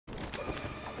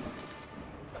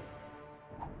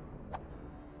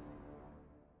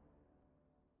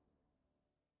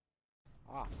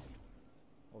Ah,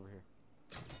 over here.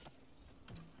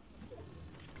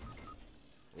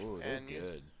 Ooh, they're And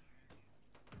good.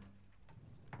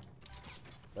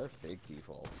 They're fake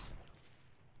defaults.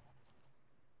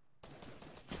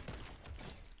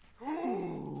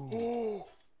 Ooh. Oh!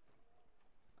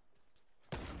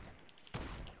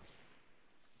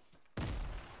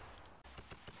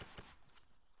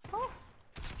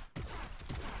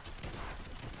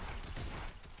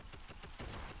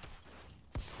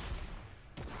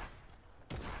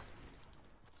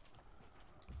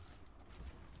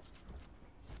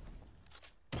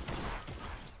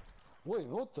 Wait,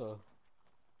 what the?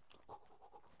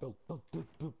 Build.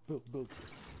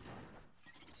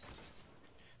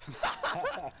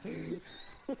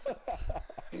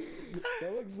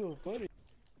 That looks so funny.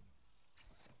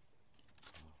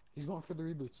 He's going for the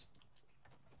reboots.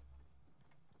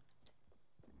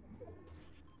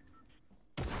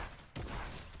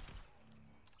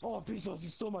 Oh, Pesos, you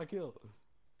stole my kill.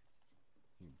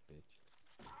 You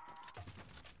bitch.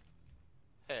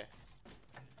 Hey.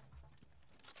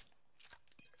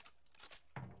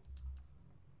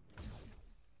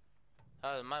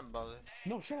 That was my bullet.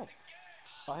 No, shut up.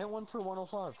 I hit one for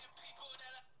 105.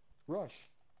 Rush.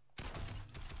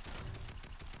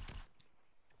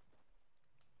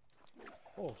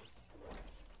 Oh.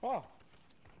 Oh.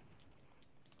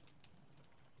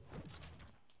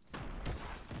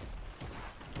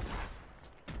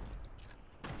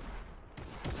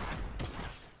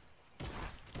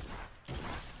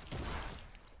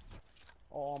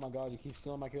 Oh my god, you keep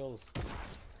stealing my kills.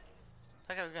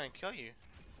 That guy was gonna kill you.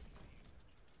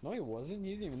 No, he wasn't.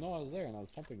 He didn't even know I was there, and I was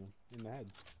pumping him in the head.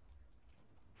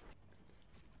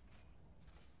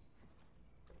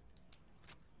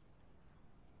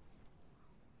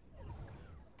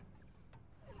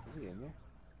 Is he in there?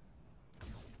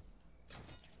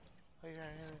 Oh, you ran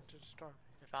into the storm.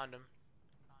 I found him.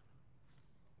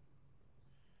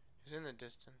 He's in the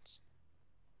distance.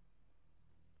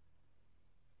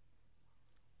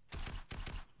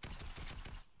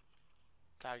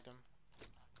 Tagged him.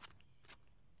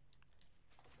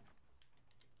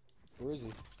 Where is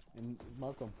he? And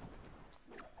mark him.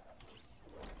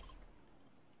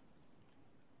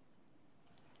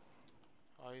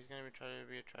 Oh, he's gonna be trying to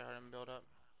be a tryhard and build up.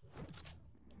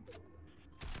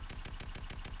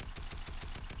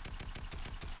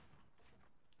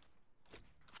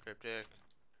 Cryptic.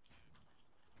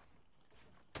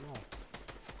 No.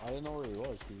 I didn't know where he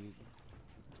was, cause he...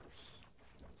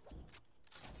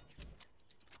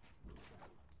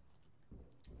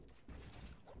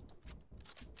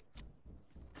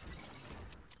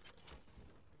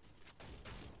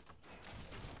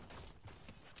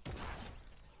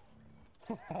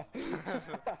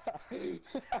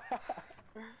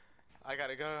 I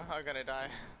gotta go. I'm gonna die.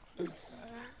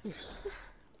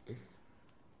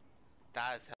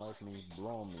 That's hell. Like me,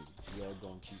 blowing me. Yeah,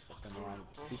 don't keep fucking around.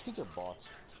 These kids are bots.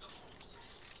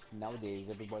 Nowadays,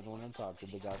 everybody wanna talk to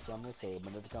the guys on their face,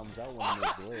 but it comes out when they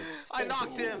glitch. I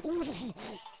knocked him.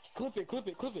 Clip it, clip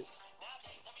it, clip it.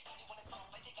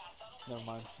 Never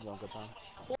mind, you don't got time.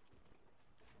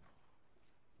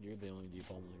 You're the only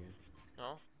default in the game.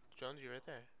 No, Jones, you're right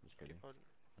there. Just kidding. Default.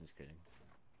 I'm just kidding.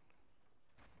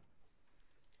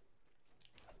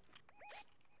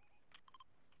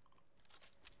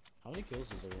 How many kills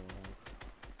does everyone have?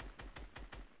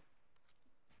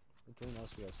 Between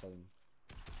us, we have 7.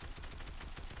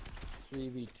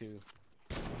 3v2.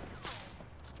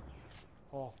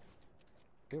 Oh.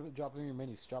 Drop them your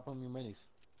minis. Drop them your minis.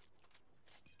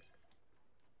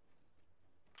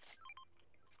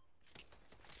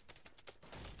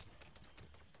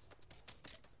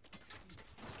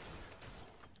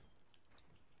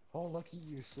 Oh, lucky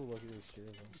you're so lucky to share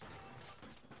them.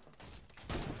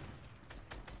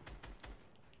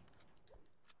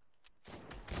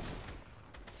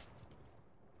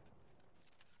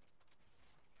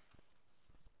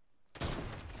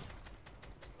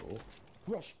 Oh.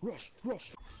 Rush! Rush!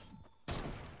 Rush!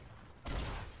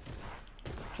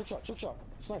 Trick shot! Trick shot!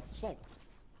 Snipe! Snipe!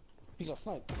 He's a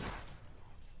snipe!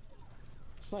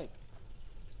 Snipe!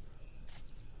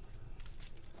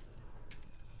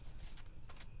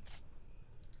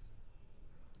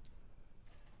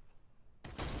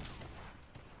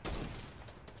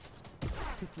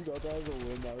 If you got that as a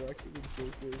win, that would actually be so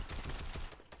safe.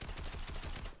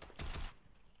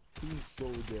 He's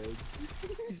so dead.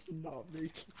 He's not making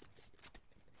it.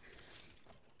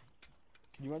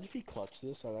 Can you imagine if he clutched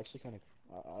this? I'd actually kind of,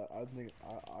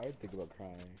 I'd think about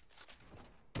crying.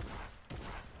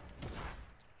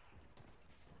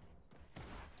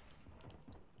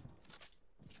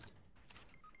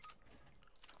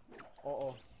 Uh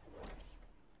oh.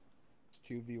 It's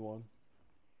 2v1.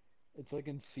 It's like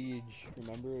in Siege.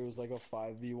 Remember, it was like a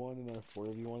 5v1 and then a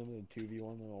 4v1 and then a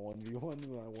 2v1 and then a 1v1 and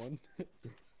then I won.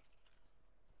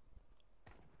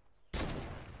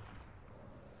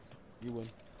 You win.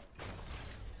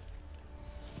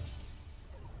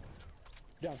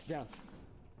 Jounce, jounce.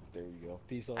 There you go.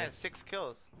 Peace out. I have 6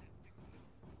 kills.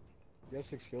 You have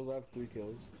 6 kills. I have 3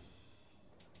 kills.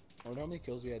 I wonder how many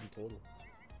kills we had in total.